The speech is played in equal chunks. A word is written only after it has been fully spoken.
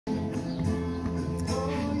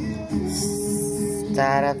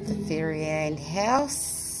Start of the fairyland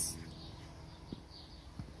house.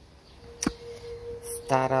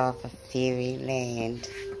 Start of a fairyland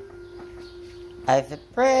over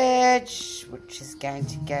bridge, which is going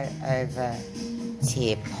to go over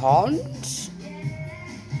Tear Pond.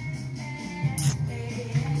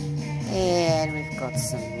 And we've got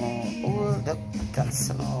some more. Oh, look, we've got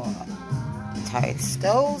some more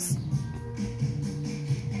toadstools,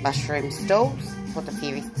 mushroom stools for the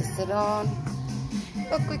fairies to sit on.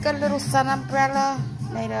 Look, we've got a little sun umbrella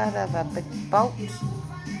made out of a big bolt.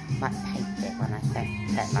 Might paint that one, I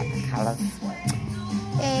think. Don't like the colours.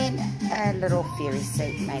 And a little fairy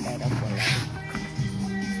seat made out of willow.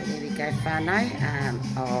 So there we go,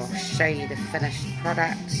 whānau. I'll show you the finished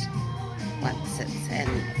product once it's in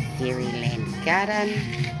Fairyland Garden.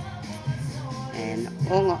 And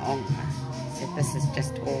onga onga. So this is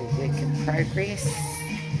just all work in progress.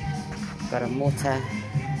 Got a mortar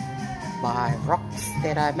by rocks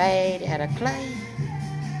that I made out of clay,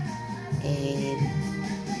 and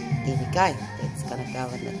there we go, that's going to go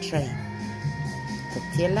in the tree. Talk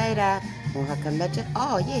to you later, mohaka midget.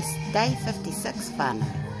 Oh yes, day 56 whānau,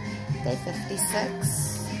 day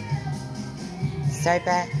 56,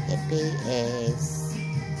 sober, happy as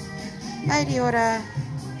Mauri ora,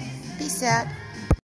 peace out.